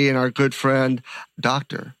 You, me, and our good friend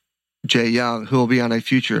Dr. Jay Young, who will be on a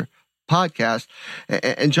future podcast,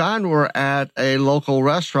 and John were at a local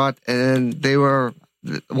restaurant, and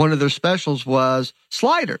one of their specials was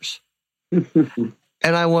sliders. And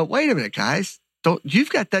I went, wait a minute, guys, you've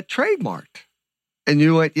got that trademarked? And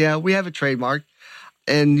you went, yeah, we have it trademarked.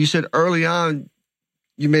 And you said early on,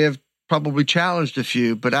 you may have probably challenged a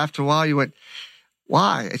few, but after a while you went,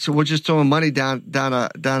 why? So we're just throwing money down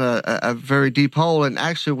a very deep hole. And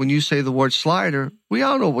actually, when you say the word slider, we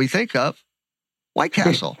all know what we think of. White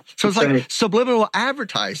Castle. So it's like subliminal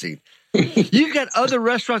advertising. You've got other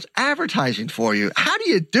restaurants advertising for you. How do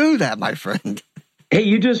you do that, my friend? Hey,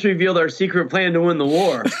 you just revealed our secret plan to win the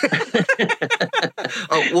war.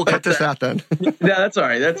 Oh, we'll cut this out then. No, that's all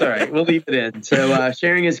right. That's all right. We'll leave it in. So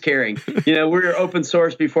sharing is caring. You know, we're open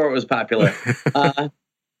source before it was popular.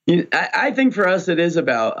 I think for us, it is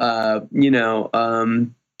about,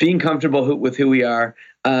 being comfortable with who we are.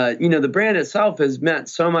 The brand itself has meant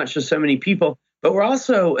so much to so many people. But we're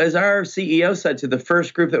also, as our CEO said to the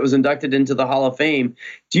first group that was inducted into the Hall of Fame,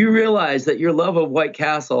 do you realize that your love of White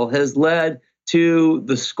Castle has led to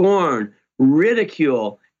the scorn,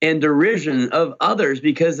 ridicule, and derision of others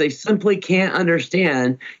because they simply can't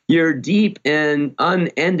understand your deep and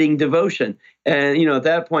unending devotion? And, at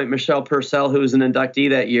that point, Michelle Purcell, who was an inductee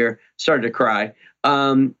that year, started to cry.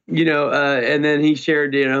 And then he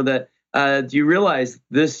shared, that do you realize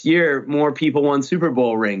this year more people won Super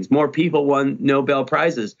Bowl rings, more people won Nobel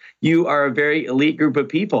Prizes? You are a very elite group of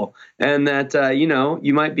people, and that,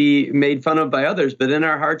 you might be made fun of by others, but in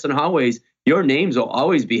our hearts and hallways, your names will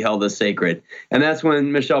always be held as sacred. And that's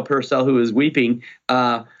when Michelle Purcell, who was weeping,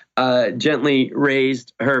 gently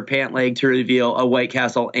raised her pant leg to reveal a White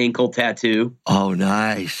Castle ankle tattoo. Oh,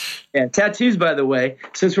 nice. Yeah, tattoos, by the way,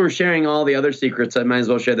 since we're sharing all the other secrets, I might as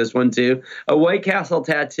well share this one too. A White Castle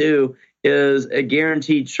tattoo is a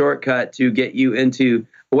guaranteed shortcut to get you into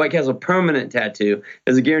a White Castle permanent tattoo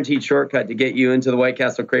is a guaranteed shortcut to get you into the White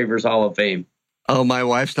Castle Cravers Hall of Fame. Oh, my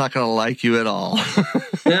wife's not going to like you at all.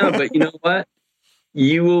 No, but you know what?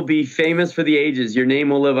 You will be famous for the ages. Your name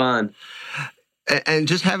will live on. And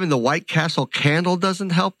just having the White Castle candle doesn't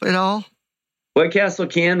help at all? White Castle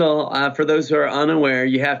candle, for those who are unaware,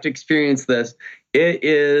 you have to experience this. It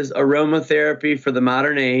is aromatherapy for the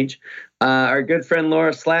modern age. Our good friend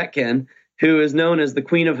Laura Slatkin, who is known as the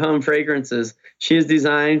Queen of Home Fragrances, she is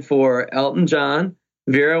designed for Elton John,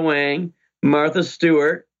 Vera Wang, Martha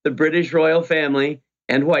Stewart, the British royal family,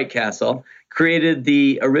 and White Castle, created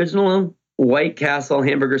the original White Castle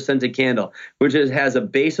hamburger scented candle, which has a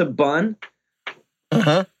base of bun,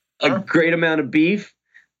 a great amount of beef,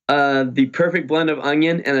 the perfect blend of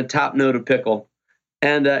onion, and a top note of pickle.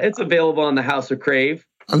 And it's available on the House of Crave.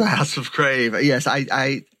 On the House of Crave. Yes,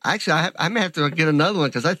 I may have to get another one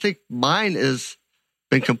because I think mine has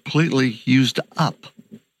been completely used up.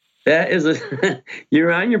 That is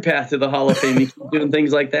you're on your path to the Hall of Fame. You keep doing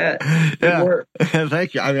things like that. Yeah.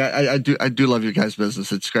 Thank you. I mean, I do love your guys'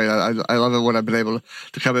 business. It's great. I love it when I've been able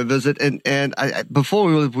to come and visit. And before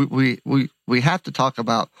we have to talk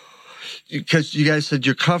about, because you guys said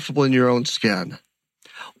you're comfortable in your own skin.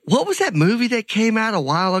 what was that movie that came out a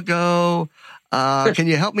while ago? Can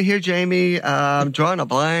you help me here, Jamie? I'm drawing a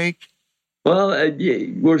blank. Well,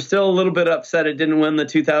 we're still a little bit upset it didn't win the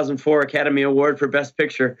 2004 Academy Award for Best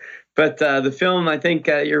Picture. But the film I think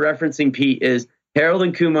you're referencing, Pete, is Harold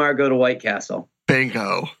and Kumar Go to White Castle.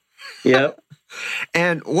 Bingo. Yep.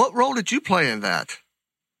 And what role did you play in that?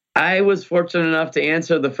 I was fortunate enough to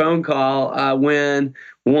answer the phone call when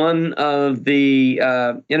one of the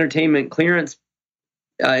entertainment clearance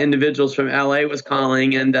individuals from LA was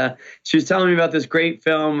calling, and she was telling me about this great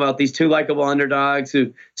film about these two likable underdogs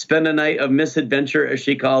who spend a night of misadventure, as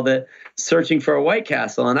she called it, searching for a White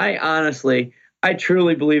Castle. And I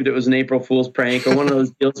truly believed it was an April Fool's prank or one of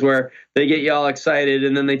those deals where they get you all excited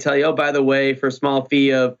and then they tell you, oh, by the way, for a small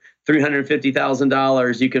fee of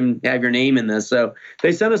 $350,000, you can have your name in this. So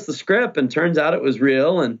they sent us the script, and turns out it was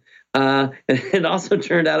real, and it also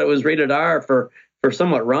turned out it was rated R for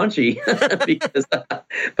somewhat raunchy because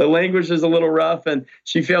the language is a little rough. And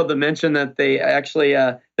she failed to mention that they actually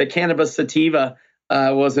the cannabis sativa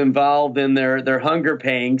was involved in their hunger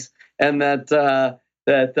pangs, and that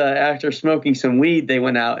after smoking some weed, they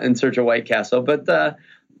went out in search of White Castle. But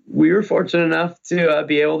we were fortunate enough to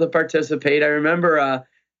be able to participate. I remember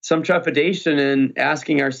some trepidation in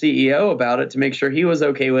asking our CEO about it to make sure he was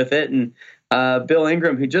okay with it. And Bill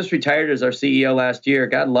Ingram, who just retired as our CEO last year,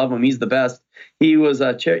 God love him, he's the best. He was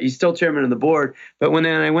he's still chairman of the board. But when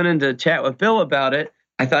I went in to chat with Bill about it,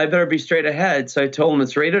 I thought I better be straight ahead. So I told him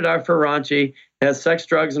it's rated R for raunchy, it has sex,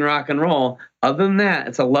 drugs, and rock and roll. Other than that,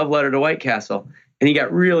 it's a love letter to White Castle. And he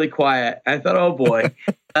got really quiet. I thought, oh boy.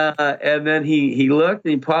 And then he looked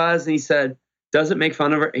and he paused and he said, he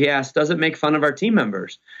asked, does it make fun of our team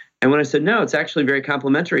members? And when I said, no, it's actually very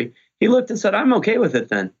complimentary, he looked and said, I'm okay with it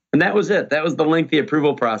then. And that was it. That was the lengthy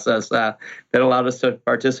approval process that allowed us to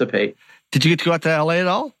participate. Did you get to go out to LA at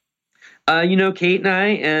all? Kate and I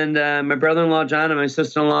and my brother-in-law, John, and my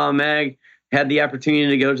sister-in-law, Meg, had the opportunity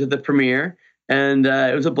to go to the premiere. And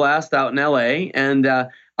it was a blast out in LA. And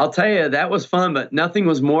I'll tell you, that was fun, but nothing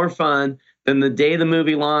was more fun than the day the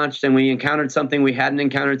movie launched and we encountered something we hadn't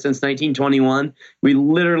encountered since 1921. We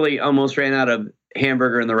literally almost ran out of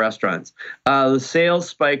hamburger in the restaurants. The sales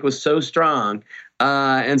spike was so strong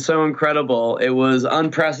and so incredible. It was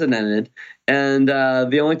unprecedented. And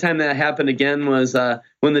the only time that happened again was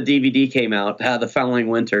when the DVD came out the following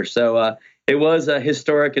winter. So it was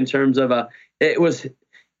historic in terms of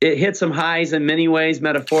it hit some highs in many ways,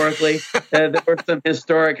 metaphorically. There were some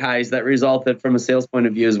historic highs that resulted from a sales point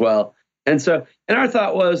of view as well. And our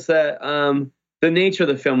thought was that the nature of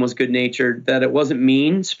the film was good-natured, that it wasn't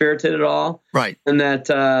mean-spirited at all. Right. And that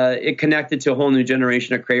it connected to a whole new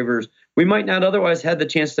generation of cravers we might not otherwise had the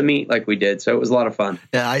chance to meet like we did. So it was a lot of fun.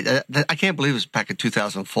 Yeah, I can't believe it was back in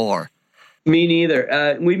 2004. Me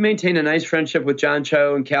neither. We've maintained a nice friendship with John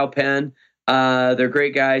Cho and Kal Penn. They're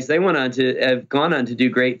great guys. They have gone on to do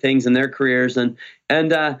great things in their careers. And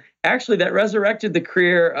actually, that resurrected the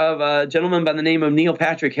career of a gentleman by the name of Neil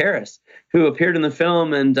Patrick Harris, who appeared in the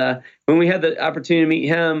film. And when we had the opportunity to meet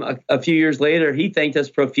him a few years later, he thanked us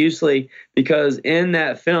profusely because in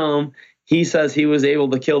that film, he says he was able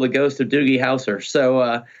to kill the ghost of Doogie Howser.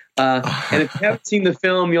 So, and if you haven't seen the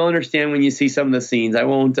film, you'll understand when you see some of the scenes. I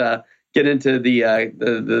won't get into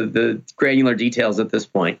the granular details at this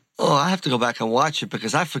point. Oh, I have to go back and watch it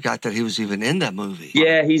because I forgot that he was even in that movie.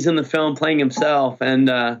 Yeah, he's in the film playing himself, and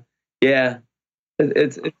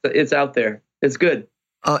it's out there. It's good.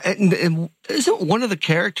 And isn't one of the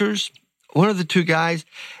characters, one of the two guys,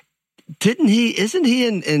 isn't he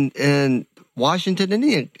in Washington?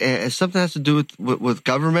 Isn't he? Something has to do with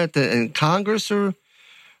government and Congress or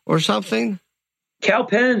something? Kal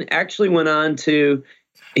Penn actually went on to.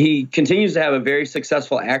 He continues to have a very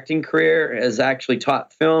successful acting career, has actually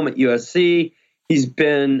taught film at USC. He's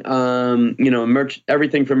been,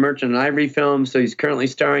 everything from Merchant and Ivory films. So he's currently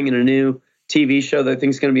starring in a new TV show that I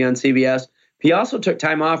think is going to be on CBS. He also took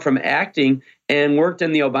time off from acting and worked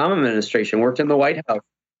in the Obama administration, worked in the White House,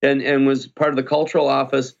 and was part of the cultural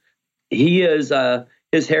office. He is,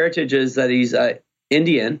 his heritage is that he's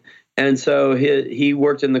Indian. And so he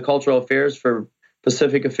worked in the cultural affairs for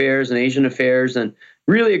Pacific Affairs and Asian Affairs, and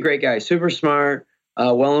really a great guy, super smart,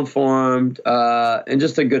 well-informed, and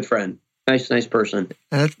just a good friend. Nice person.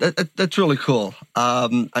 That's really cool.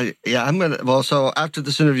 So after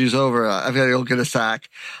this interview's over, I've got to go get a sack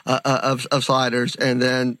of sliders, and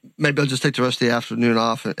then maybe I'll just take the rest of the afternoon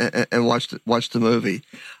off and watch the movie.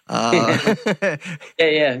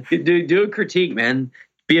 Yeah. Do a critique, man.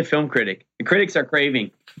 Be a film critic. The critics are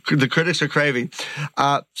craving.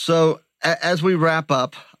 So as we wrap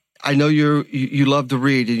up, I know you love to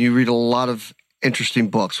read, and you read a lot of interesting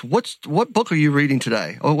books. What book are you reading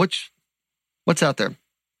today? Or what's out there?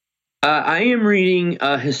 I am reading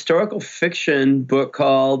a historical fiction book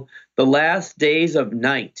called The Last Days of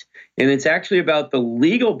Night. And it's actually about the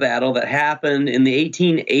legal battle that happened in the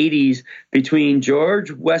 1880s between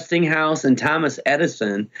George Westinghouse and Thomas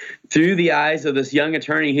Edison through the eyes of this young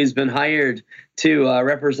attorney who's been hired to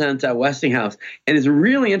represent Westinghouse. And it's a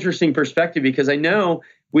really interesting perspective because I know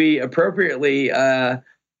we appropriately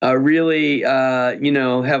really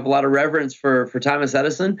have a lot of reverence for Thomas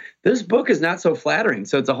Edison. This book is not so flattering.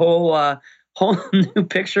 So it's a whole new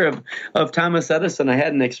picture of Thomas Edison I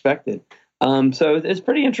hadn't expected. So it's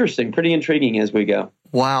pretty interesting, pretty intriguing as we go.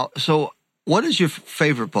 Wow. So what is your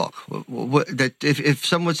favorite book? That if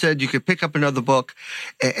someone said you could pick up another book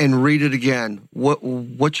and read it again,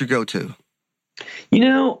 what's your go-to?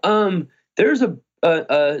 There's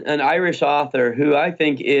an Irish author who I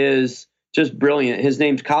think is just brilliant. His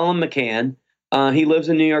name's Colin McCann. He lives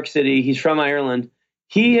in New York City. He's from Ireland.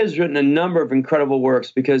 He has written a number of incredible works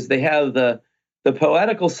because they have the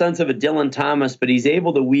poetical sense of a Dylan Thomas, but he's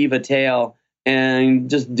able to weave a tale and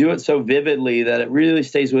just do it so vividly that it really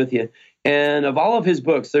stays with you. And of all of his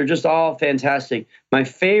books, they're just all fantastic. My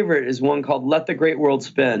favorite is one called Let the Great World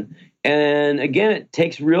Spin. And again, it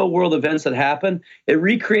takes real world events that happen. It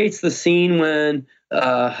recreates the scene when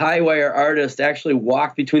high wire artists actually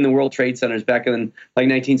walked between the World Trade Centers back in like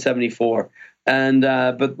 1974. And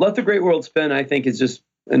but Let the Great World Spin, I think, is just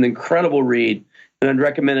an incredible read. And I'd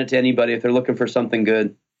recommend it to anybody if they're looking for something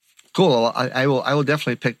good. Cool. I will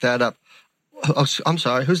definitely pick that up. Oh, I'm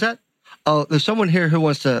sorry. Who's that? Oh, there's someone here who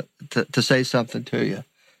wants to say something to you.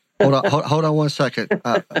 Hold on one second.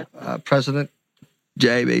 President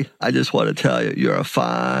Jamie, I just want to tell you, you're a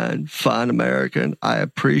fine American. I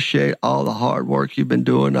appreciate all the hard work you've been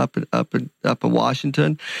doing up in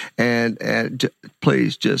Washington, and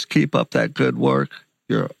please just keep up that good work.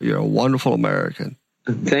 You're a wonderful American.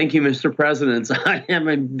 Thank you, Mr. President. I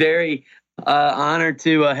am very honored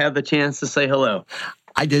to have the chance to say hello.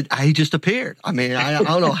 I did. He just appeared. I mean, I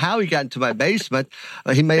don't know how he got into my basement.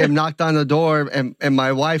 He may have knocked on the door, and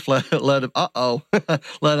my wife let him.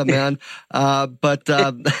 Let him in. But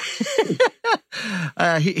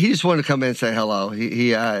he just wanted to come in and say hello.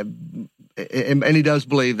 He and he does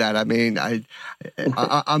believe that. I mean, I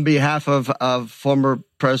on behalf of former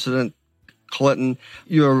President Clinton,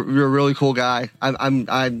 you're a really cool guy. I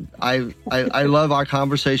love our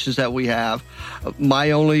conversations that we have.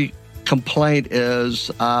 My only complaint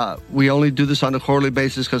is we only do this on a quarterly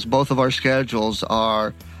basis because both of our schedules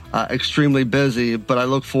are extremely busy, but I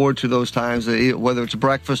look forward to those times, whether it's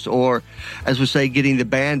breakfast or, as we say, getting the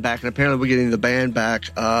band back. And apparently we're getting the band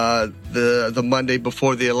back the Monday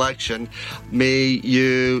before the election. Me,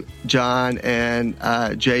 you, John,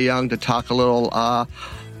 and Jay Young to talk a little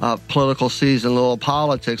political season, a little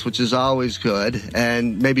politics, which is always good,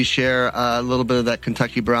 and maybe share a little bit of that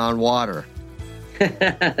Kentucky brown water.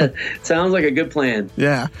 Sounds like a good plan.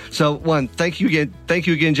 Yeah. So, thank you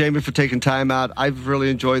again, Jamie, for taking time out. I've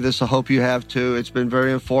really enjoyed this. I hope you have too. It's been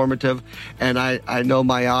very informative, and I know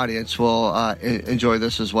my audience will enjoy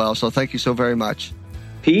this as well. So thank you so very much.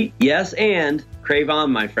 Pete, yes, and crave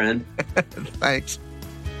on, my friend. Thanks.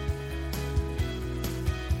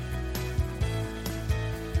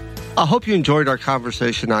 I hope you enjoyed our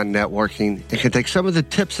conversation on networking and can take some of the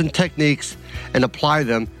tips and techniques and apply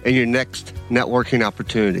them in your next networking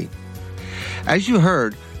opportunity. As you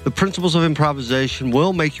heard, the principles of improvisation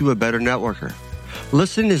will make you a better networker.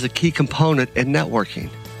 Listening is a key component in networking.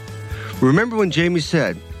 Remember when Jamie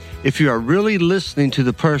said, if you are really listening to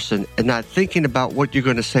the person and not thinking about what you're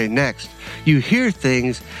going to say next, you hear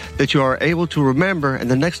things that you are able to remember, and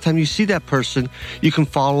the next time you see that person, you can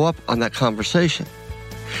follow up on that conversation.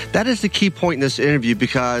 That is the key point in this interview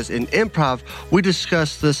because in improv, we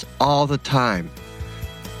discuss this all the time.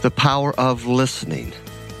 The power of listening.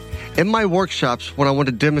 In my workshops, when I want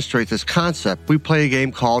to demonstrate this concept, we play a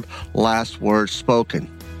game called Last Word Spoken.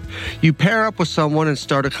 You pair up with someone and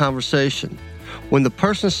start a conversation. When the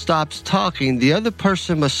person stops talking, the other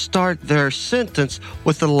person must start their sentence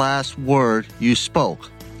with the last word you spoke.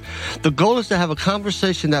 The goal is to have a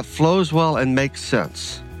conversation that flows well and makes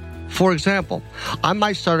sense. For example, I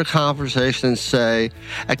might start a conversation and say,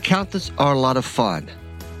 accountants are a lot of fun.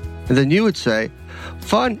 And then you would say,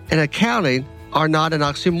 fun and accounting are not an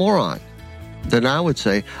oxymoron. Then I would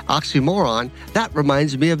say, oxymoron, that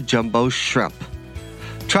reminds me of jumbo shrimp.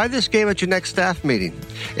 Try this game at your next staff meeting.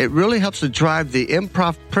 It really helps to drive the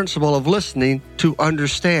improv principle of listening to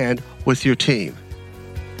understand with your team.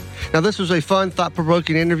 Now, this was a fun,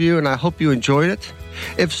 thought-provoking interview, and I hope you enjoyed it.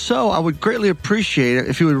 If so, I would greatly appreciate it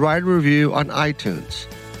if you would write a review on iTunes.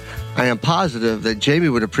 I am positive that Jamie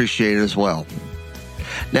would appreciate it as well.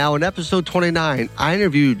 Now, in episode 29, I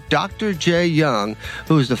interviewed Dr. Jay Young,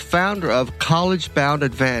 who is the founder of College Bound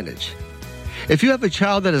Advantage. If you have a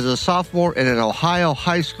child that is a sophomore in an Ohio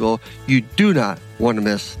high school, you do not want to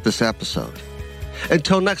miss this episode.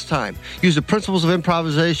 Until next time, use the principles of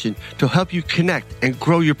improvisation to help you connect and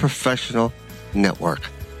grow your professional network.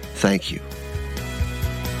 Thank you.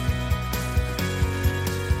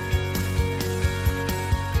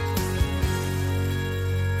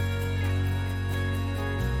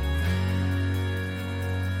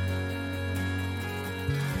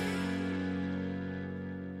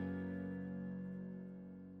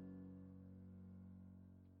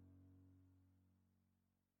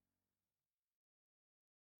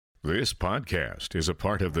 This podcast is a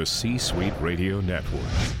part of the C-Suite Radio Network.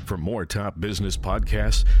 For more top business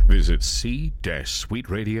podcasts, visit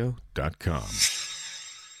c-suiteradio.com.